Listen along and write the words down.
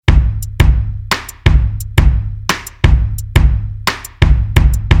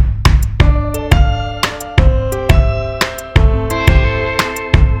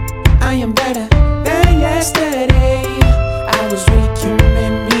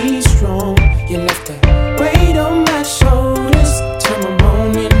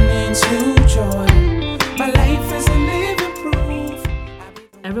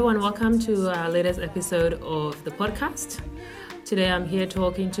to our latest episode of the podcast. Today I'm here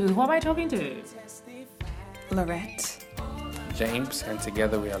talking to... Who am I talking to? Laurette. James, and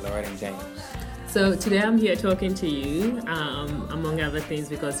together we are Laurette and James. So today I'm here talking to you, among other things,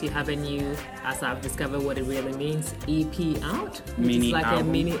 because you have a new, as I've discovered what it really means, EP out. Which is like a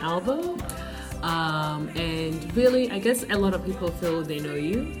mini album. And really, I guess a lot of people feel they know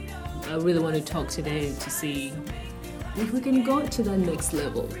you. I really want to talk today to see if we can go to the next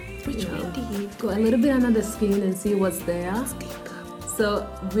level. Which go a little bit under the skin and see what's there. So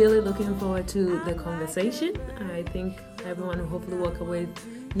really looking forward to the conversation. I think everyone will hopefully walk away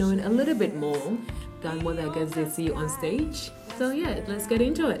knowing a little bit more than what I guess they see on stage. So yeah, let's get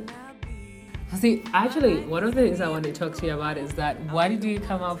into it. See, actually, one of the things I want to talk to you about is that why did you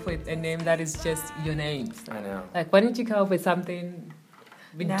come up with a name that is just your name? I know. Like, why didn't you come up with something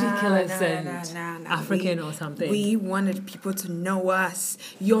ridiculous and African or something? We wanted people to know us.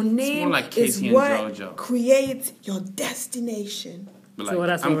 Your name like is and what Jojo. Creates your destination. But So what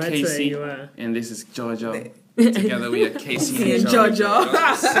does I'm Laurette say Casey, you are? and this is Jojo. Together we are Casey and Jojo.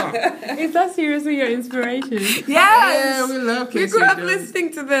 Is that seriously your inspiration? Yes! Yeah, we love Casey. We grew up and Jojo.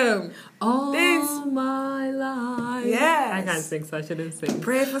 listening to them. All my life. Yes. I can't sing, so I shouldn't sing.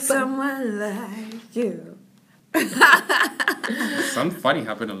 Pray for someone like you. Something funny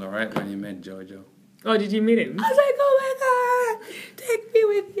happened to Laurette when he met Jojo. Oh, did you meet him? I was like, oh my God, take me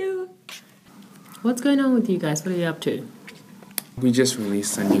with you. What's going on with you guys? What are you up to? We just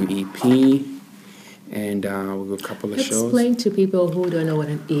released a new EP, and we got a couple of shows. Explain to people who don't know what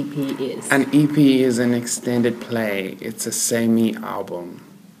an EP is. An EP is an extended play. It's a semi-album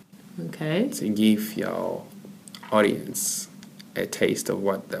Okay. to give your audience a taste of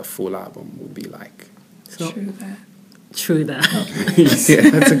what the full album would be like. So, True that. true that. Yeah,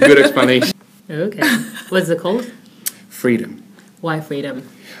 that's a good explanation. Okay. What's it called? Freedom. Why freedom?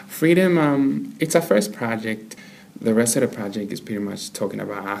 Freedom, it's our first project. The rest of the project is pretty much talking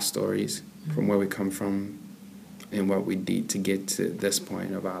about our stories, from where we come from and what we did to get to this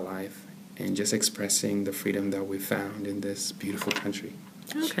point of our life, and just expressing the freedom that we found in this beautiful country.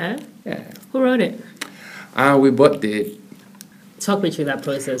 Okay. Yeah. Who wrote it? We both did. Talk me through that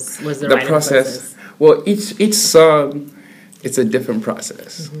process. Was the The writing process. Well, each song, it's a different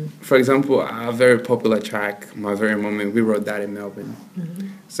process. Mm-hmm. For example, our very popular track, My Very Moment, we wrote that in Melbourne. Mm-hmm.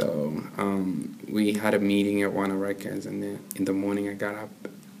 So we had a meeting at Warner Records, and then in the morning I got up,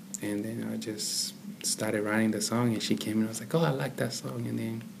 and then I just started writing the song, and she came and I was like, oh, I like that song, and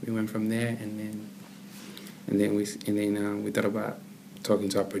then we went from there, and then we thought about talking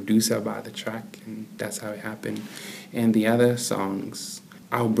to our producer about the track, and that's how it happened. And the other songs,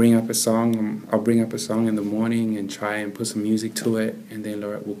 I'll bring up a song in the morning and try and put some music to it, and then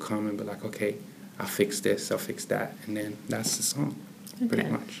Laurette will come and be like, okay, I'll fix this, I'll fix that, and then that's the song, pretty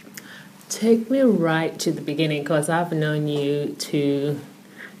much. Take me right to the beginning, because I've known you two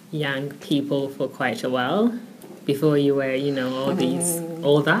young people for quite a while, before you were,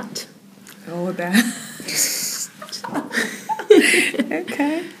 all that. All that.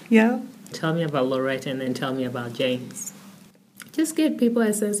 Okay, yeah. Tell me about Laurette and then tell me about James. Just give people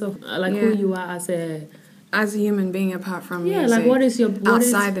a sense of who you are as a human being, apart from music. like what is your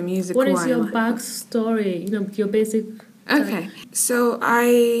outside the music? What is your backstory? Your basic. Okay, so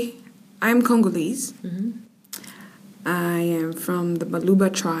I'm Congolese. Mm-hmm. I am from the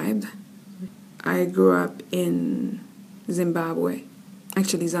Baluba tribe. I grew up in Zimbabwe,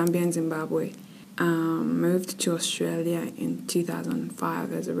 actually Zambia and Zimbabwe. Moved to Australia in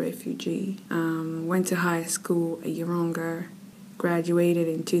 2005 as a refugee. Went to high school at Yeronga. Graduated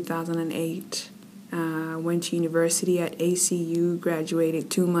in 2008. Went to university at ACU. Graduated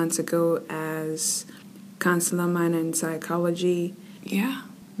 2 months ago as counselor minor in psychology. Yeah.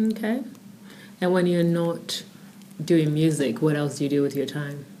 Okay. And when you're not doing music, what else do you do with your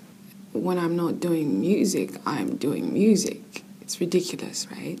time? When I'm not doing music, I'm doing music. It's ridiculous,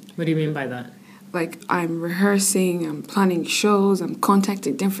 right? What do you mean by that? Like, I'm rehearsing, I'm planning shows, I'm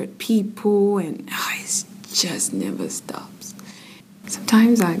contacting different people, and it just never stops.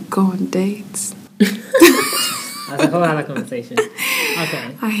 Sometimes I go on dates. That's a whole other conversation.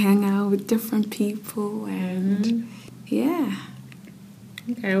 Okay. I hang out with different people, and yeah.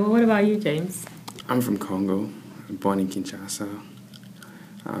 Okay, well, what about you, James? I'm from Congo, born in Kinshasa,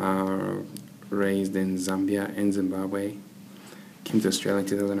 raised in Zambia and Zimbabwe. Came to Australia in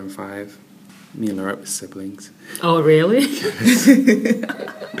 2005. Me and Laurette were siblings. Oh, really?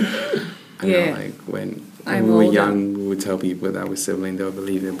 When we were young, we would tell people that we're siblings, they would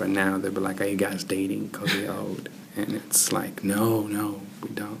believe it, but now they'll be like, are you guys dating because we're old? And it's like, no, we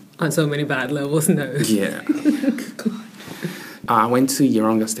don't. On so many bad levels, no. Yeah. I went to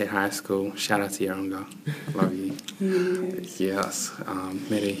Yoronga State High School. Shout out to Yoronga. Love you. Yes.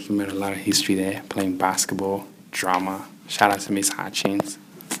 Made a lot of history there, playing basketball, drama. Shout out to Miss Hutchins.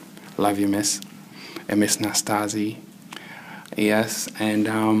 Love you, Miss. And Miss Nastasi. Yes. And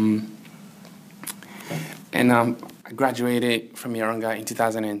I graduated from Yoronga in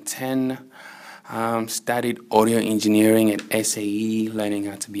 2010. Studied audio engineering at SAE, learning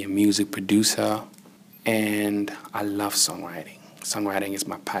how to be a music producer. And I love songwriting. Songwriting is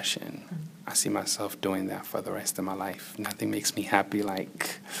my passion. I see myself doing that for the rest of my life. Nothing makes me happy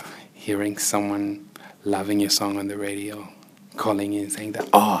like hearing someone loving your song on the radio, calling in saying that,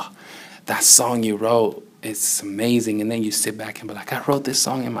 oh, that song you wrote, it's amazing. And then you sit back and be like, I wrote this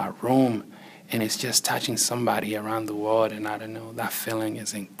song in my room, and it's just touching somebody around the world, and I don't know, that feeling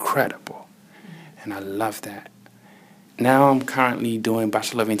is incredible. And I love that. Now I'm currently doing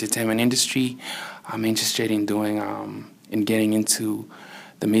Bachelor of Entertainment Industry. I'm interested in getting into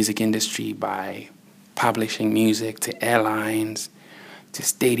the music industry by publishing music to airlines, to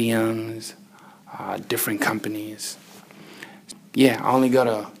stadiums, different companies. Yeah, I only got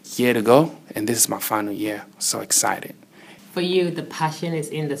a year to go, and this is my final year. So excited. For you, the passion is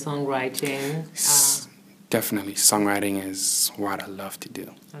in the songwriting. Definitely, songwriting is what I love to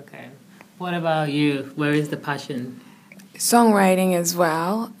do. Okay. What about you? Where is the passion? Songwriting as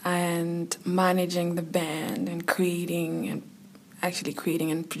well, and managing the band and creating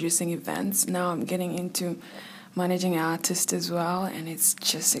and producing events. Now I'm getting into managing artists as well, and it's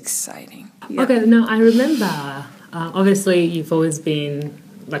just exciting. Yeah. Okay, now I remember, obviously you've always been,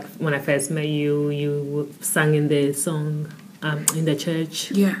 like when I first met you, you sang in the song, in the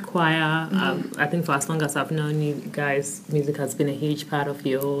church choir. I think for as long as I've known you guys, music has been a huge part of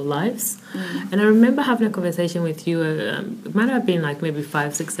your lives. And I remember having a conversation with you, it might have been like maybe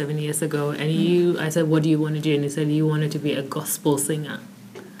 5, 6, 7 years ago, and I said, what do you want to do? And you said you wanted to be a gospel singer.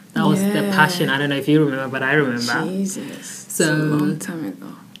 That was the passion. I don't know if you remember, but I remember. Jesus. So, it's a long time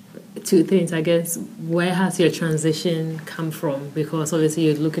ago. 2 things, I guess. Where has your transition come from? Because obviously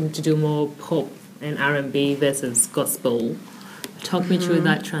you're looking to do more pop and R&B versus gospel. Talk me through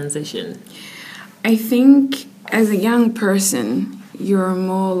that transition. I think as a young person, you're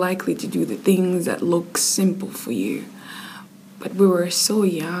more likely to do the things that look simple for you. But we were so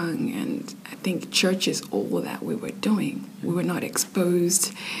young, and I think church is all that we were doing. We were not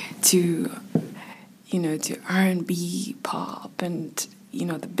exposed to, to R&B, pop, and,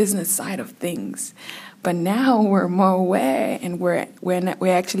 the business side of things. But now we're more aware, and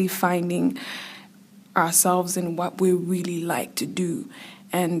we're actually finding ourselves in what we really like to do.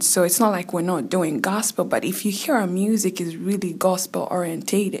 And so it's not like we're not doing gospel, but if you hear our music is really gospel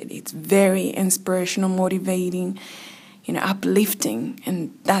orientated, it's very inspirational, motivating, uplifting,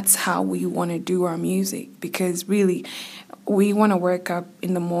 and that's how we want to do our music, because really we want to wake up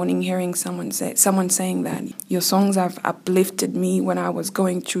in the morning hearing someone saying that your songs have uplifted me when I was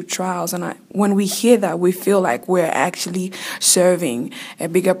going through trials, and when we hear that, we feel like we're actually serving a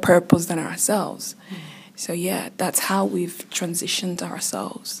bigger purpose than ourselves. So yeah, that's how we've transitioned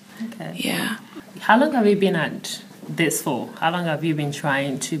ourselves. Okay. Yeah. How long have you been at this for? How long have you been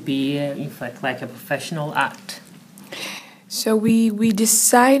trying to be, in fact, like a professional act? So we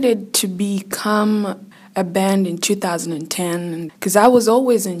decided to become a band in 2010, because I was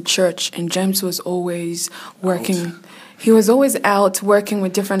always in church and James was always working. He was always out working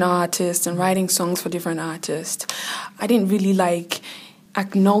with different artists and writing songs for different artists. I didn't really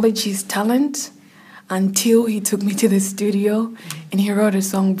acknowledge his talent until he took me to the studio and he wrote a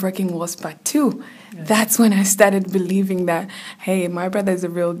song, Breaking Walls Part 2. Yeah. That's when I started believing that, hey, my brother's a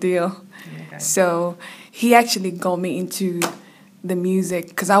real deal. Okay. So he actually got me into the music,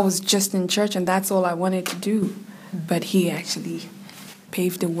 because I was just in church and that's all I wanted to do. But he actually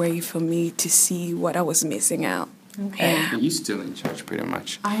paved the way for me to see what I was missing out. Okay. Yeah. You're still in church, pretty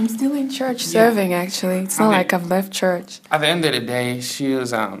much. I'm still in church serving. Actually, it's not like I've left church. At the end of the day, she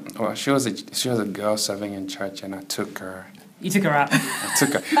was a girl serving in church, and I took her. You took her out.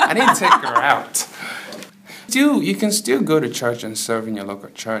 I didn't take her out. You can still go to church and serve in your local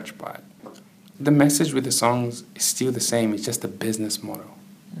church, but the message with the songs is still the same. It's just the business model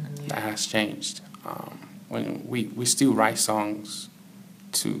that has changed. When we still write songs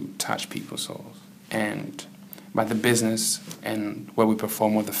to touch people's souls, and by the business and where we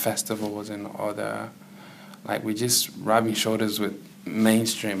perform with the festivals and all the, we're just rubbing shoulders with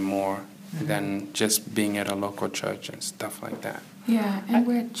mainstream more than just being at a local church and stuff like that. Yeah, and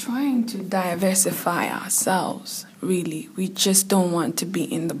we're trying to diversify ourselves, really. We just don't want to be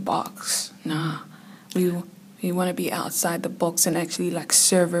in the box. Nah, we want to be outside the box and actually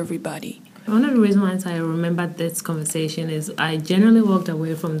serve everybody. One of the reasons why I remember this conversation is I generally walked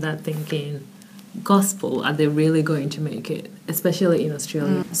away from that thinking, gospel, are they really going to make it, especially in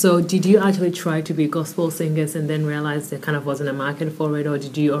Australia? So did you actually try to be gospel singers and then realize there kind of wasn't a market for it, or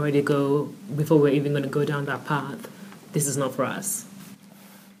did you already go, before we're even going to go down that path, this is not for us?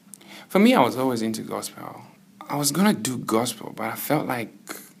 For me, I was always into gospel. I was going to do gospel, but I felt like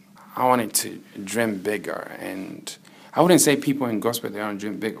I wanted to dream bigger. And I wouldn't say people in gospel, they don't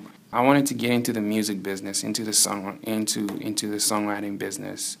dream bigger. I wanted to get into the music business, into the songwriting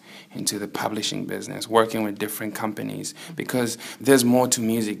business, into the publishing business, working with different companies, because there's more to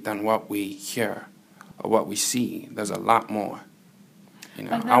music than what we hear or what we see. There's a lot more. You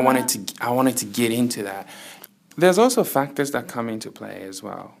know, I wanted to get into that. There's also factors that come into play as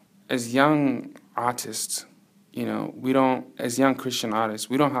well. As young artists, you know, as young Christian artists,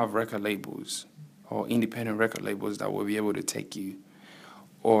 we don't have record labels or independent record labels that will be able to take you,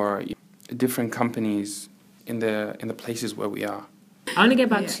 or different companies in the places where we are. I want to get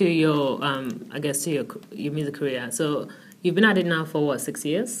back to your, your music career. So you've been at it now for what, 6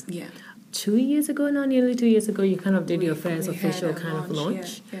 years? Yeah. 2 years ago now, nearly 2 years ago, you kind of did your first official kind of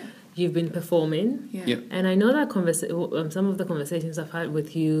launch. Yeah. You've been performing. Yeah. And I know that some of the conversations I've had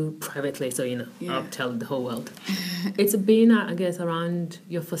with you privately, so, I'll tell the whole world. It's been, I guess, around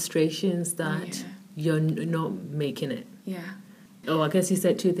your frustrations that you're not making it. Yeah. Oh, I guess you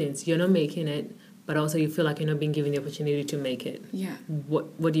said two things. You're not making it, but also you feel like you're not being given the opportunity to make it. Yeah.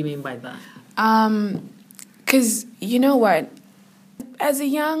 What do you mean by that? 'Cause you know what? As a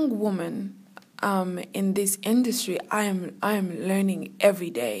young woman, in this industry, I am learning every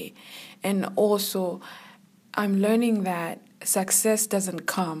day, and also I'm learning that success doesn't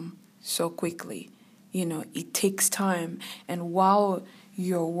come so quickly. You know, it takes time, and while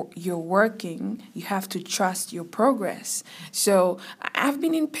you're working, you have to trust your progress. So I've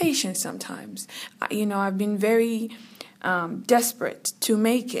been impatient sometimes. I've been very desperate to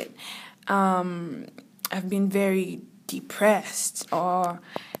make it. I've been very depressed, or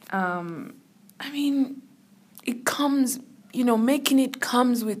it comes, making it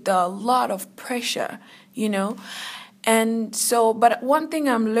comes with a lot of pressure, And so, but one thing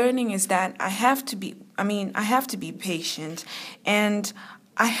I'm learning is that I have to be patient, and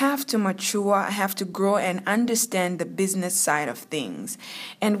I have to mature, I have to grow and understand the business side of things.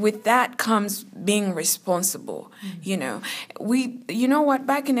 And with that comes being responsible,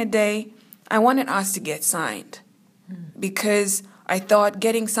 back in the day, I wanted us to get signed because I thought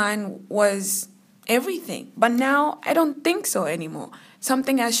getting signed was everything. But now I don't think so anymore.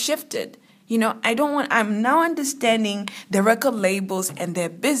 Something has shifted. I'm now understanding the record labels and their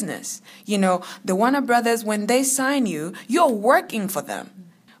business. The Warner Brothers, when they sign you, you're working for them.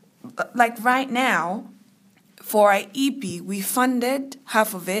 Like right now, for our EP, we funded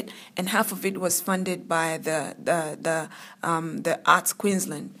half of it, and half of it was funded by the Arts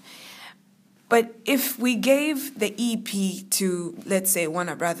Queensland. But if we gave the EP to, let's say,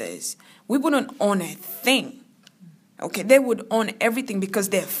 Warner Brothers, we wouldn't own a thing. Okay, they would own everything because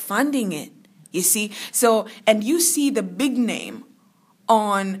they're funding it. You see, so, and you see the big name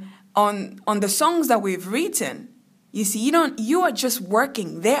on the songs that we've written. You see, you are just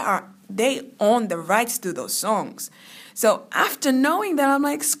working. They own the rights to those songs. So after knowing that, I'm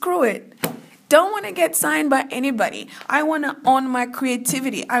like, screw it. Don't want to get signed by anybody. I want to own my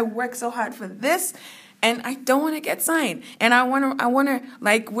creativity. I work so hard for this, and I don't want to get signed. And I want to,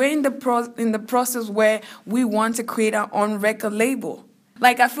 like, we're in the process where we want to create our own record label.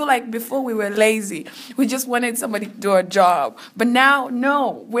 Like, I feel like before we were lazy. We just wanted somebody to do a job. But now,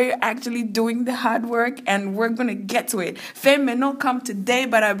 no, we're actually doing the hard work, and we're going to get to it. Fame may not come today,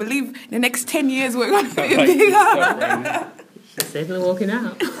 but I believe in the next 10 years we're going to be bigger. She's definitely walking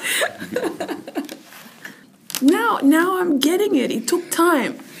out. Now I'm getting it. It took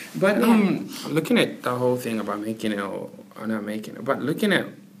time. But looking at the whole thing about making it or not making it, but looking at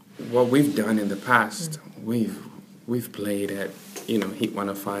what we've done in the past, we've played at Heat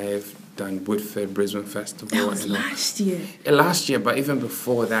 105, done Woodford Brisbane Festival. That was last year. Last year, but even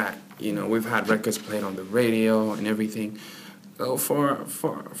before that, we've had records played on the radio and everything. So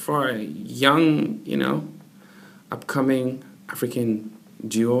for a young, upcoming African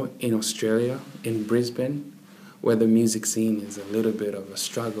duo in Australia, in Brisbane, where the music scene is a little bit of a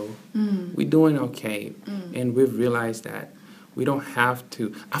struggle, we're doing okay. And we've realized that we don't have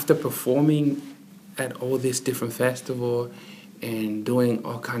to, after performing at all these different festivals and doing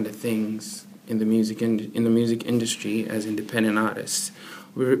all kind of things in the music industry as independent artists,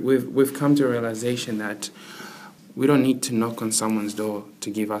 we've come to a realization that we don't need to knock on someone's door to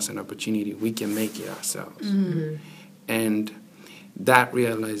give us an opportunity. We can make it ourselves. And that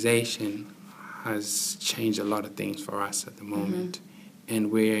realization has changed a lot of things for us at the moment.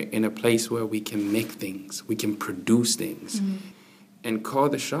 And we're in a place where we can make things, we can produce things, and call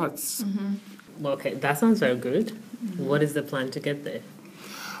the shots. Okay, that sounds very good. What is the plan to get there?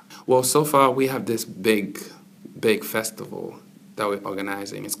 Well, so far we have this big festival that we're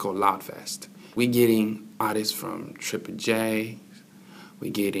organizing. It's called Loudfest. We're getting artists from Triple J.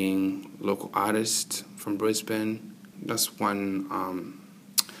 We're getting local artists from Brisbane. That's one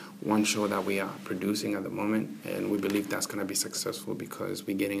show that we are producing at the moment, and we believe that's going to be successful because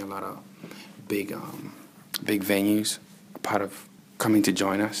we're getting a lot of big venues a part of coming to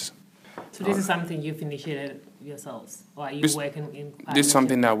join us. So this is something you've initiated yourselves, or are you working in partnership? This is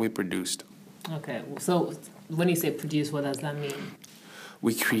something that we produced. Okay, so when you say produce, what does that mean?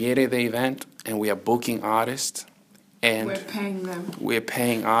 We created the event, and we are booking artists, and We're paying them. we're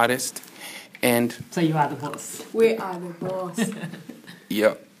paying artists, and So you are the boss. We are the boss.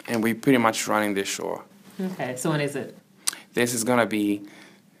 yep, and we're pretty much running this show. Okay, so when is it? This is gonna be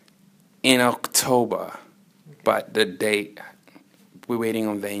in October, but the date, we're waiting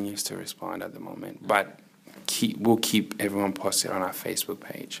on venues to respond at the moment. But we'll keep everyone posted on our Facebook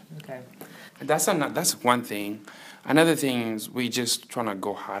page. Okay. That's one thing. Another thing is we just trying to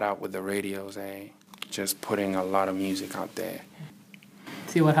go hard out with the radios, just putting a lot of music out there.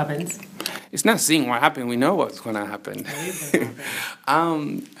 See what happens. It's not seeing what happened. We know what's going to happen.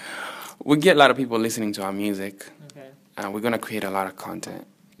 We get a lot of people listening to our music. Okay. And we're going to create a lot of content.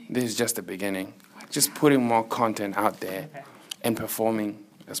 This is just the beginning. Just putting more content out there and performing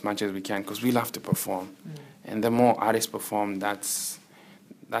as much as we can because we love to perform. And the more artists perform, that's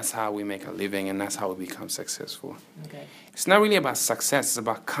how we make a living and that's how we become successful. Okay. It's not really about success. It's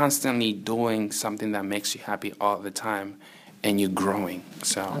about constantly doing something that makes you happy all the time and you're growing.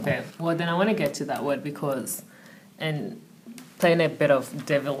 So. Okay. Well, then I want to get to that word because, and playing a bit of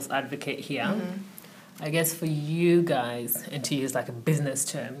devil's advocate here, I guess for you guys, and to use like a business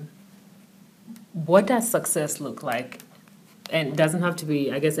term, what does success look like? And it doesn't have to be,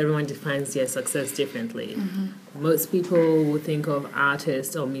 I guess everyone defines their success differently. Most people will think of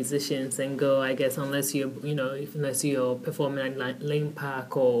artists or musicians and go, I guess, unless you're performing at like Lane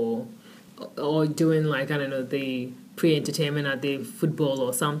Park or doing like, I don't know, the pre-entertainment at the football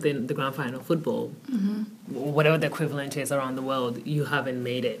or something, the grand final football, whatever the equivalent is around the world, you haven't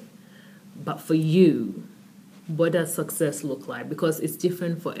made it. But for you, what does success look like? Because it's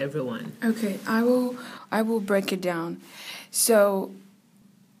different for everyone. Okay, I will break it down. So,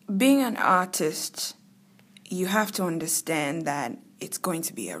 being an artist, you have to understand that it's going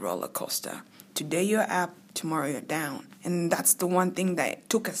to be a roller coaster. Today you're up, tomorrow you're down. And that's the one thing that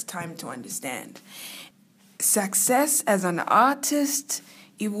took us time to understand. Success as an artist,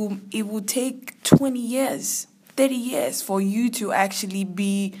 it will take 20 years, 30 years for you to actually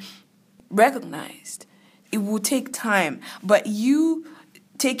be recognized. It will take time. But you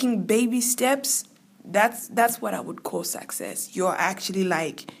taking baby steps, that's what I would call success. You're actually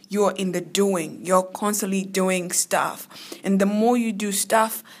like, you're in the doing. You're constantly doing stuff. And the more you do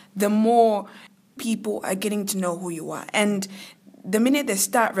stuff, the more people are getting to know who you are. And the minute they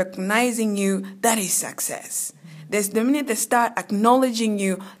start recognizing you, that is success. The minute they start acknowledging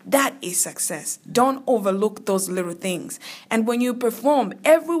you, that is success. Don't overlook those little things. And when you perform,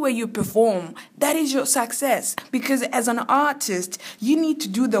 everywhere you perform, that is your success. Because as an artist, you need to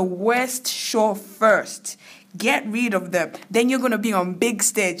do the worst show first. Get rid of them. Then you're going to be on big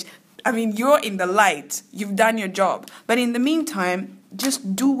stage. I mean, you're in the light. You've done your job. But in the meantime,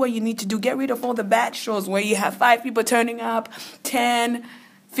 just do what you need to do. Get rid of all the bad shows where you have 5 people turning up, 10,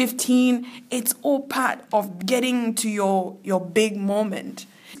 15. It's all part of getting to your big moment.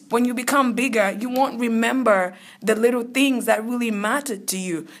 When you become bigger, you won't remember the little things that really mattered to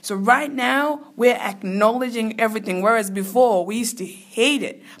you. So right now, we're acknowledging everything, whereas before, we used to hate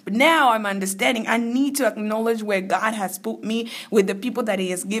it. But now I'm understanding I need to acknowledge where God has put me, with the people that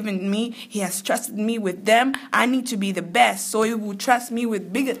He has given me. He has trusted me with them. I need to be the best, so He will trust me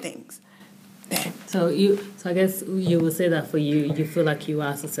with bigger things. So I guess you will say that for you feel like you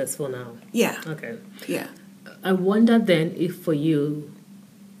are successful now. Yeah. Okay. Yeah. I wonder then if for you,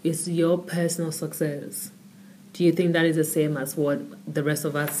 is your personal success, do you think that is the same as what the rest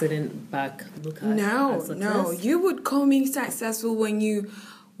of us sitting back look at? No. You would call me successful when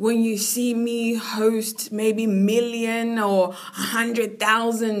you see me host maybe 1,000,000 or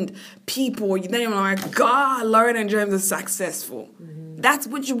 100,000 people. Then you're like, God, Laurette and James is successful. That's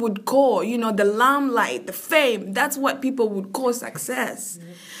what you would call, the limelight, the fame. That's what people would call success.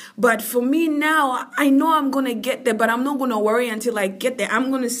 But for me now, I know I'm going to get there, but I'm not going to worry until I get there. I'm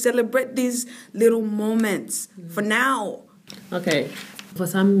going to celebrate these little moments for now. Okay. For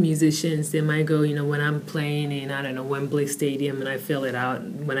some musicians, they might go, when I'm playing in, I don't know, Wembley Stadium and I fill it out.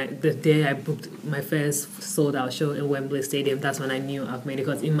 The day I booked my first sold out show in Wembley Stadium, that's when I knew I've made it,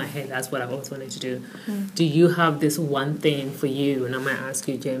 because in my head, that's what I've always wanted to do. Do you have this one thing for you? And I might ask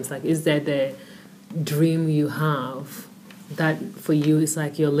you, James, like, is there the dream you have that for you is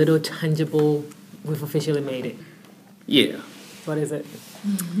like your little tangible, we've officially made it? Yeah. What is it?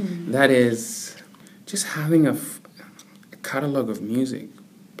 That is just having a catalog of music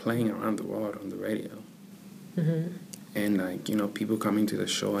playing around the world on the radio. And like, people coming to the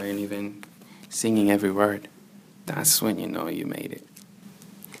show and even singing every word. That's when you know you made it.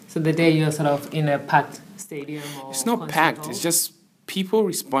 So the day you're sort of in a packed stadium or it's not packed, it's just people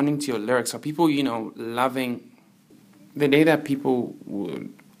responding to your lyrics, or people, loving the day that people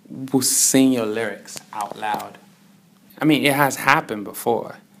will sing your lyrics out loud. I mean, it has happened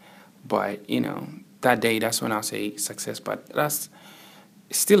before, but that day, that's when I'll say success. But that's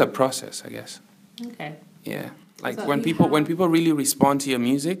still a process, I guess. Okay. Yeah, like so when people really respond to your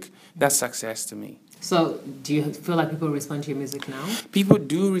music, that's success to me. So do you feel like people respond to your music now? People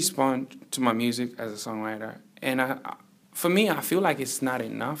do respond to my music as a songwriter, and for me, I feel like it's not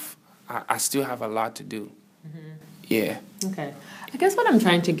enough. I still have a lot to do. Yeah. Okay. I guess what I'm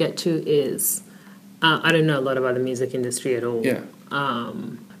trying to get to is, I don't know a lot about the music industry at all. Yeah.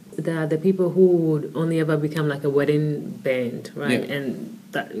 There are the people who would only ever become like a wedding band, right? Yeah. And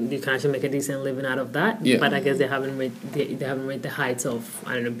that you can actually make a decent living out of that. Yeah. But I guess they haven't reached the heights of,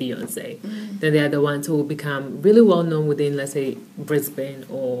 I don't know, Beyonce. Then there are the ones who will become really well known within, let's say, Brisbane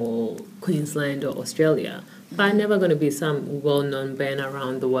or Queensland or Australia, but never going to be some well-known band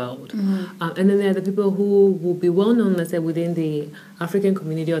around the world. And then there are the people who will be well-known, let's say, within the African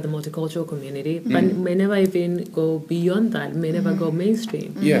community or the multicultural community, but may never even go beyond that, may never go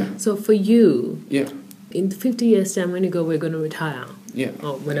mainstream. Yeah. So for you, Yeah. in 50 years' time, when you go, we're going to retire. Yeah.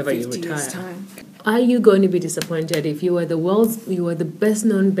 Or whenever you 50 retire. years' time. Are you going to be disappointed if you were the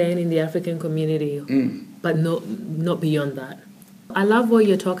best-known band in the African community, but not beyond that? I love what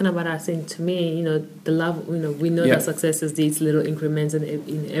you're talking about. I think to me, the love, we know that success is these little increments, and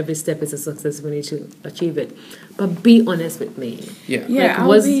in every step is a success. We need to achieve it. But be honest with me. Yeah. Yeah,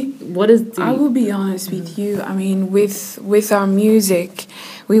 Like, I will be honest with you. I mean, with our music,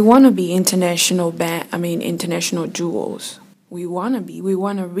 we want to be international jewels. We want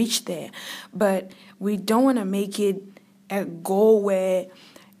to reach there, but we don't want to make it a goal where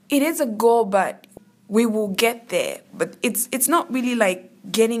it is a goal, but we will get there. But it's not really like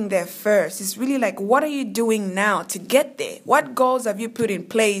getting there first. It's really like, what are you doing now to get there? What goals have you put in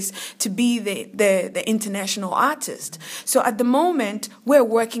place to be the international artist? So at the moment, we're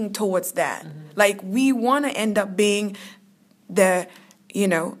working towards that. Like, we want to end up being the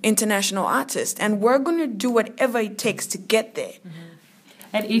international artist, and we're going to do whatever it takes to get there.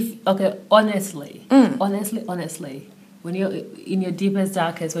 And honestly, when you're in your deepest,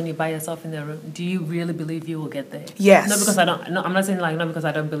 darkest, when you're by yourself in the room, do you really believe you will get there? Yes. Not because I'm not saying like not because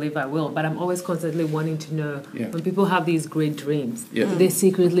I don't believe I will, but I'm always constantly wanting to know when people have these great dreams, they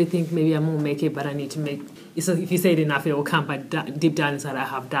secretly think maybe I'm gonna make it, but I need to make. So if you say it enough, it will come. But deep down inside, I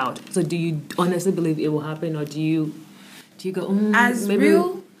have doubt. So do you honestly believe it will happen, or do you go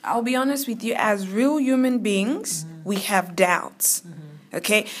I'll be honest with you, as real human beings, we have doubts.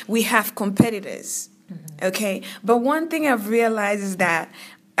 Okay, we have competitors. Okay, but one thing I've realized is that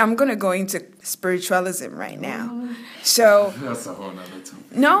I'm gonna go into spiritualism right now. So that's a whole other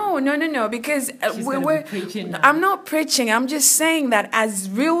topic. No, because I'm not preaching. I'm just saying that as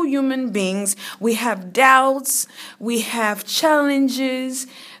real human beings, we have doubts, we have challenges,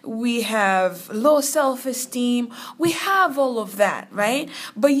 we have low self-esteem, we have all of that, right?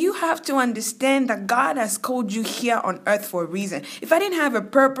 But you have to understand that God has called you here on earth for a reason. If I didn't have a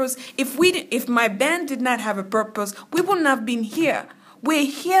purpose, if my band did not have a purpose, we wouldn't have been here. We're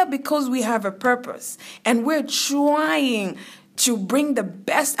here because we have a purpose, and we're trying to bring the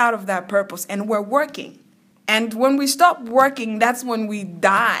best out of that purpose, and we're working. And when we stop working, that's when we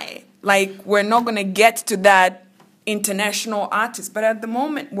die. Like, we're not going to get to that international artist. But at the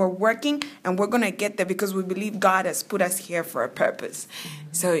moment, we're working, and we're going to get there because we believe God has put us here for a purpose.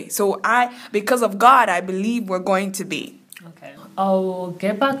 So because of God, I believe we're going to be. Okay. I'll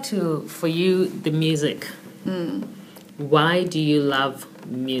get back to, for you, the music. Why do you love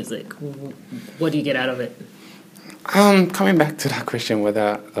music? What do you get out of it? Coming back to that question with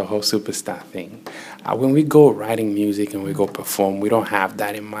the whole superstar thing, when we go writing music and we go perform, we don't have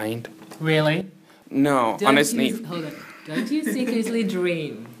that in mind. Really? No, honestly. Hold on. Don't you secretly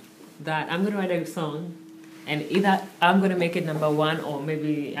dream that I'm going to write a song and either I'm going to make it number one, or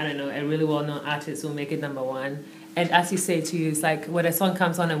maybe, I don't know, a really well-known artist will make it number one, And as you say too, it's like when a song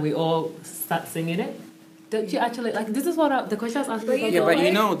comes on and we all start singing it. Don't you actually like? This is what the question I was asking. Yeah, but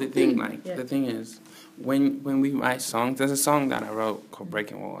you know the thing, like the thing is, when we write songs, there's a song that I wrote called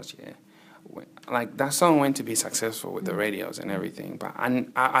 "Breaking Walls." Yeah, like that song went to be successful with the radios and everything, but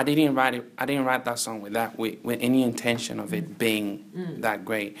I didn't write it. I didn't write that song with any intention of it being that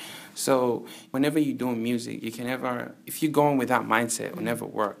great. So whenever you're doing music, you can never, if you're going with that mindset, it will never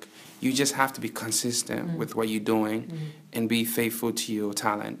work. You just have to be consistent with what you're doing and be faithful to your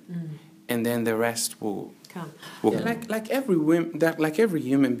talent, and then the rest will come. Like every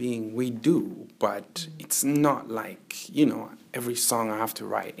human being, we do, but it's not like every song I have to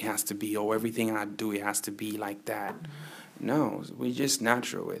write, it has to be, or everything I do, it has to be like that. No, we're just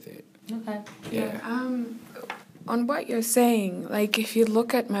natural with it. Okay. Yeah. On what you're saying, like if you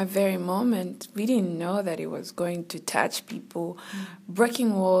look at my very moment, we didn't know that it was going to touch people.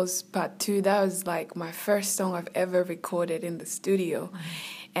 Breaking Walls Part 2, that was like my first song I've ever recorded in the studio.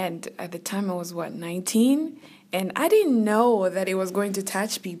 And at the time I was, 19? And I didn't know that it was going to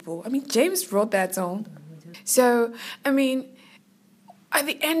touch people. I mean, James wrote that song. So, I mean, at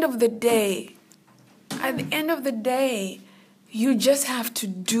the end of the day, you just have to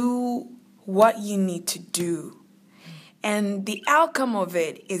do what you need to do. And the outcome of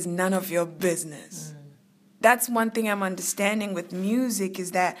it is none of your business. That's one thing I'm understanding with music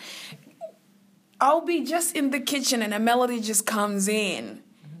is that I'll be just in the kitchen and a melody just comes in.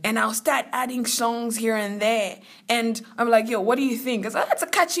 And I'll start adding songs here and there. And I'm like, yo, what do you think? Because that's a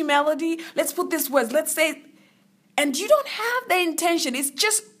catchy melody. Let's put this words. Let's say... And you don't have the intention. It's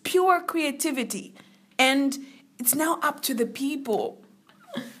just pure creativity. And it's now up to the people.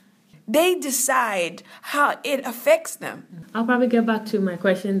 They decide how it affects them. I'll probably get back to my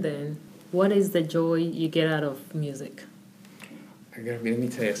question then. What is the joy you get out of music? Let me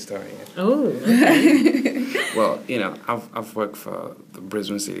tell you a story. Oh, okay. Well, I've worked for the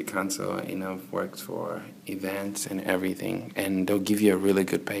Brisbane City Council, I've worked for events and everything, and they'll give you a really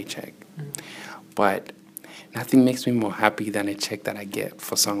good paycheck. But nothing makes me more happy than a check that I get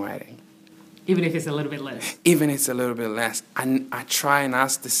for songwriting. Even if it's a little bit less. Even if it's a little bit less. I try and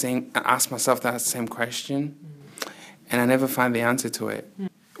ask myself that same question, and I never find the answer to it.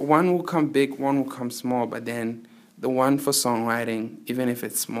 One will come big, one will come small, but then the one for songwriting, even if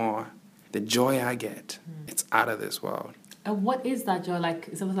it's small, the joy I get, it's out of this world. And what is that joy like?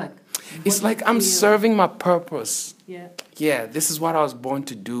 It's almost like... It's like I'm serving my purpose. Yeah. Yeah, this is what I was born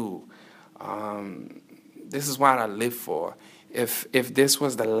to do. This is what I live for. If this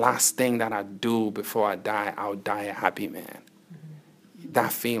was the last thing that I do before I die, I'll die a happy man.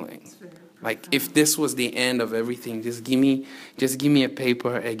 That feeling. Like if this was the end of everything, just give me a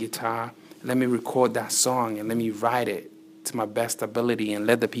paper, a guitar, let me record that song and let me write it to my best ability and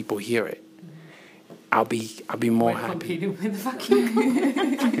let the people hear it. I'll be more happy. With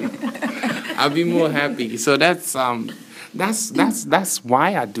I'll be more happy. So that's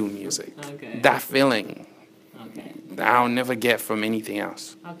why I do music. Okay. That feeling. Okay. That I'll never get from anything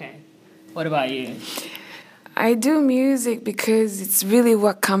else. Okay. What about you? I do music because it's really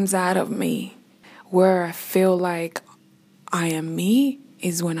what comes out of me. Where I feel like I am me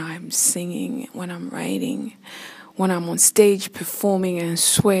is when I'm singing, when I'm writing, when I'm on stage performing and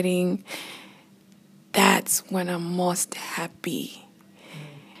sweating. That's when I'm most happy.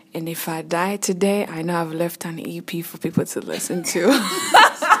 And if I die today, I know I've left an EP for people to listen to.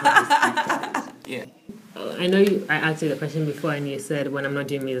 Yeah. I know I asked you the question before and you said, when I'm not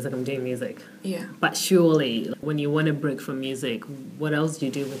doing music, I'm doing music. Yeah. But surely, when you want to break from music, what else do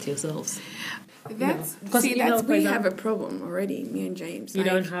you do with yourselves? We have a problem already, me and James. You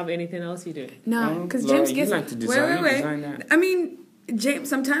don't have anything else you do? No, because James gets... like to design, wait. design that. I mean, James,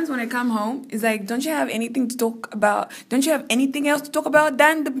 sometimes when I come home, it's like, don't you have anything to talk about? Don't you have anything else to talk about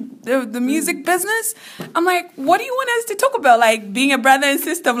than the music business? I'm like, what do you want us to talk about? Like, being a brother and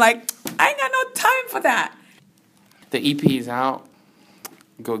sister? I'm like, I ain't got no time for that. The EP is out.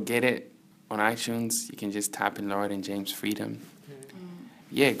 Go get it on iTunes. You can just type in Laurette and James Freedom.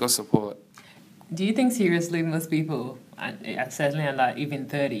 Yeah, go support. Do you think seriously most people, certainly under even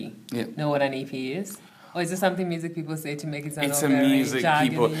 30, know what an EP is? Or is it something music people say to make it sound It's all a very music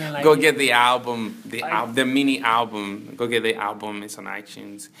people. like Go get the album, the mini album. Go get the album. It's on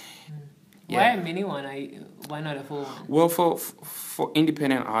iTunes. Why a mini one? Why not a full one? Well, for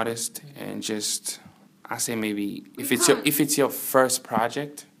independent artists and just, I say maybe if it's your first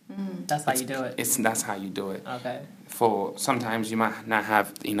project. That's how you do it. That's how you do it. Okay. For sometimes you might not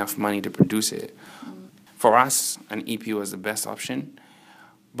have enough money to produce it. For us, an EP was the best option,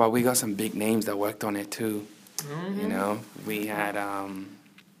 but we got some big names that worked on it too. You know, we had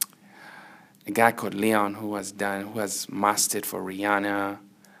a guy called Leon who has mastered for Rihanna,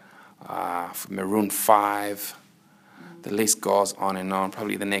 for Maroon 5. The list goes on and on.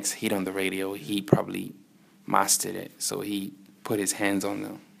 Probably the next hit on the radio, he probably mastered it. So he put his hands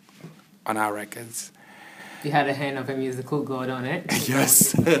on our records. You had a hand of a musical god on it.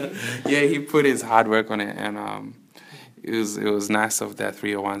 Yes. Yeah, he put his hard work on it, and it was nice of that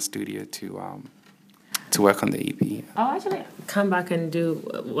 301 studio to work on the EP. I'll actually come back and do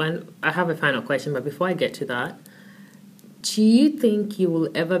one. I have a final question, but before I get to that, do you think you will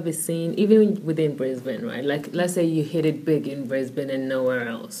ever be seen, even within Brisbane, right? Like, let's say you hit it big in Brisbane and nowhere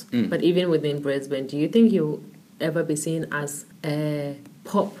else. But even within Brisbane, do you think you'll ever be seen as a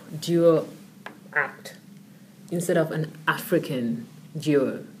pop duo act instead of an African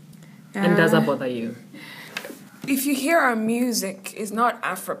duo? And does that bother you? If you hear our music, it's not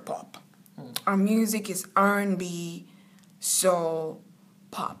Afropop. Our music is R&B, soul,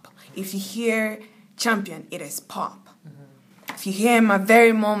 pop. If you hear Champion, it is pop. If you hear My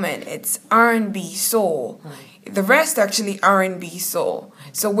Very Moment, it's R&B, soul. The rest actually R&B, soul.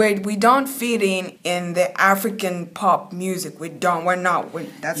 So we don't fit in the African pop music. We're not.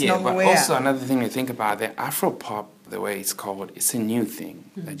 That's not the way. Yeah, but also another thing to think about, the Afro pop, the way it's called, it's a new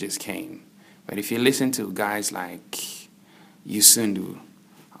thing that just came. But if you listen to guys like Yusundu,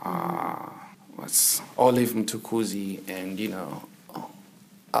 Olive Mtukudzi, and we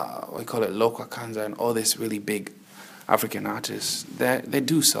call it Lokwa Kanza, and all these really big African artists, they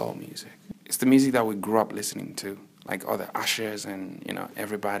do soul music. It's the music that we grew up listening to, like all the ushers and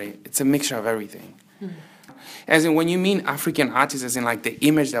everybody. It's a mixture of everything. As in, when you mean African artists, as in like the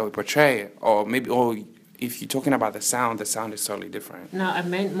image that we portray, or if you're talking about the sound is totally different. No, I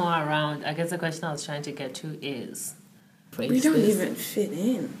meant more around. I guess the question I was trying to get to is, we don't even fit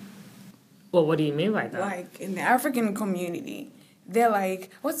in. Well, what do you mean by that? Like in the African community, they're like,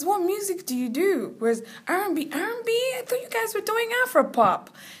 what music do you do? Whereas R&B? I thought you guys were doing Afropop.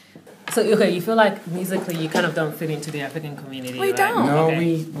 So, okay, you feel like musically you kind of don't fit into the African community, We right? don't. No,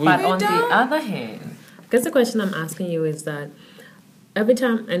 okay. But on the other hand, I guess the question I'm asking you is that every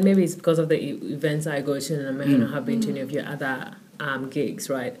time, and maybe it's because of the events I go to, and I may not have been to any of your other gigs,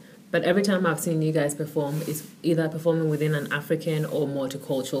 right? But every time I've seen you guys perform, it's either performing within an African or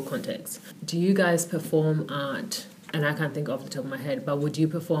multicultural context. Do you guys perform at, and I can't think off the top of my head, but would you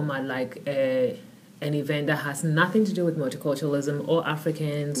perform at like an event that has nothing to do with multiculturalism or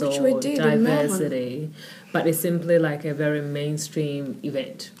Africans or diversity, but it's simply like a very mainstream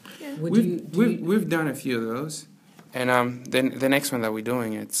event? Yeah. We've done a few of those. And then the next one that we're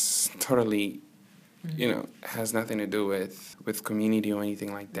doing, it's totally, has nothing to do with community or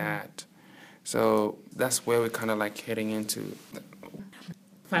anything like that. So that's where we're kind of like heading into.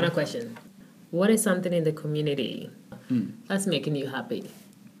 Final question. What is something in the community that's making you happy?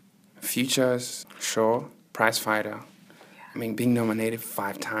 Futures, sure. Prize fighter. I mean, being nominated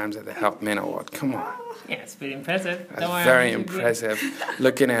 5 times at the Help Men Award. Come on. Yeah, it's pretty impressive. That's very impressive.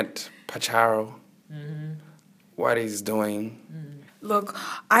 Looking at Pacharo. What he's doing. Look,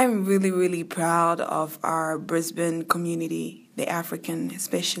 I'm really, really proud of our Brisbane community, the African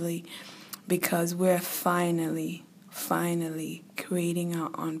especially, because we're finally creating our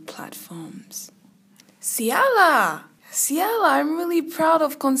own platforms. Ciala, I'm really proud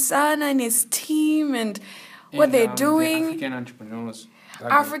of Konsana and his team and what they're doing. The African entrepreneurs.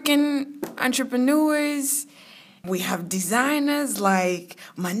 African entrepreneurs. We have designers like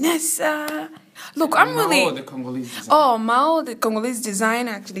Manessa. Look, I'm really... Mao, the Congolese designer. Mao, the Congolese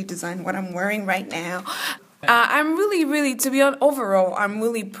designer, actually designed what I'm wearing right now. I'm really, to be honest, overall, I'm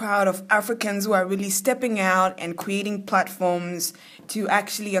really proud of Africans who are really stepping out and creating platforms to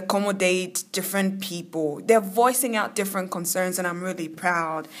actually accommodate different people. They're voicing out different concerns, and I'm really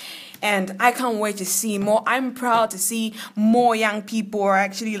proud. And I can't wait to see more. I'm proud to see more young people are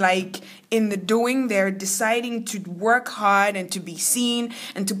actually like in the doing. They're deciding to work hard and to be seen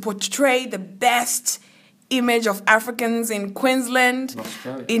and to portray the best image of Africans in Queensland,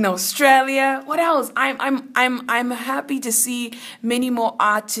 in Australia. What else? I'm happy to see many more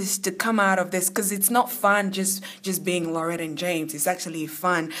artists to come out of this, because it's not fun just being Laurette and James. It's actually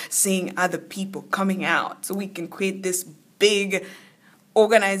fun seeing other people coming out, so we can create this big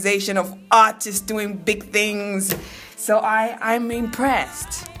organization of artists doing big things. So I'm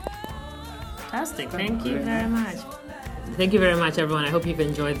impressed. Fantastic. Thank you very much. Thank you very much, everyone. I hope you've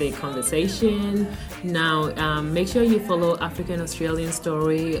enjoyed the conversation. Now, make sure you follow African Australian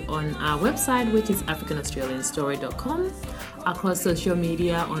Story on our website, which is africanaustralianstory.com. Across social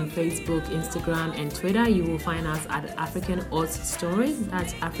media on Facebook, Instagram, and Twitter, you will find us at African Oz Story.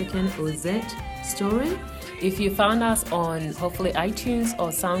 That's African OZ Story. If you found us on hopefully iTunes or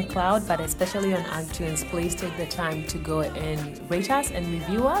SoundCloud, but especially on iTunes, please take the time to go and rate us and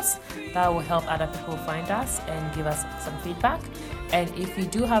review us. That will help other people find us and give us some feedback. And if you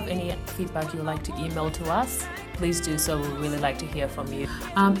do have any feedback you'd like to email to us, please do so. We'd really like to hear from you.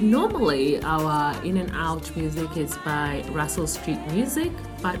 Normally, our In and Out music is by Russell Street Music,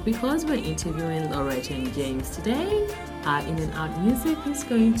 but because we're interviewing Laurette and James today, our In and Out music is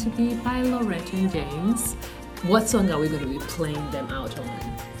going to be by Laurette and James. What song are we going to be playing them out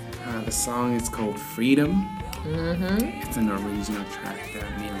on? The song is called Freedom. It's an original track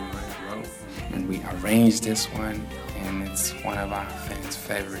that me and Laurette wrote, and we arranged this one, and it's one of our fans'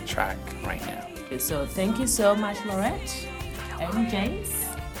 favorite track right now. So thank you so much, Laurette and James.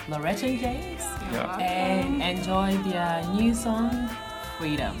 Laurette and James. Yeah. And enjoy their new song,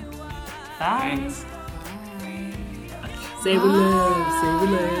 Freedom. Bye. Thanks. Say we love, say we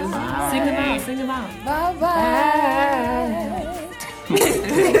love. Bye. Sing them out. Bye-bye.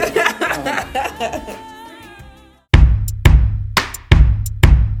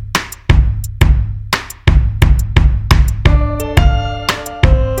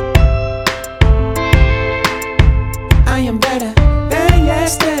 I am better than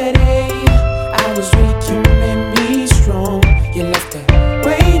yesterday. I was weak, you made me strong. You left a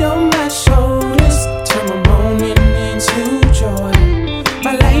weight on my shoulders, turn my mourning into joy.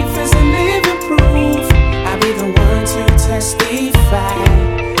 My life is a living proof, I'll be the one to testify.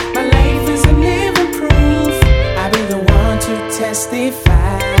 My life is a living proof, I'll be the one to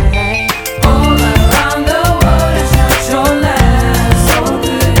testify. All around the world is not your love, so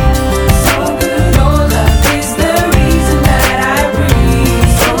good, so good. Your love is the reason that I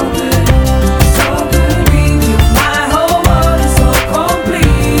breathe, so good, so good. With you, my whole world is so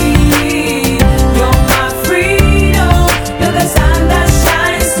complete. You're my freedom, you're the sun that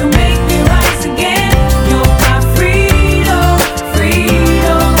shines to make me rise again. You're my freedom,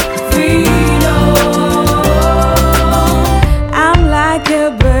 freedom, freedom. I'm like a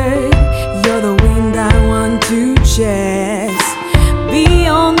bird, you're the wind I want to chase.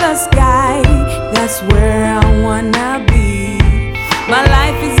 Beyond the sky, that's where I wanna be. My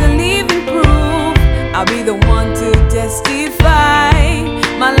life is a living proof, I'll be the one to testify.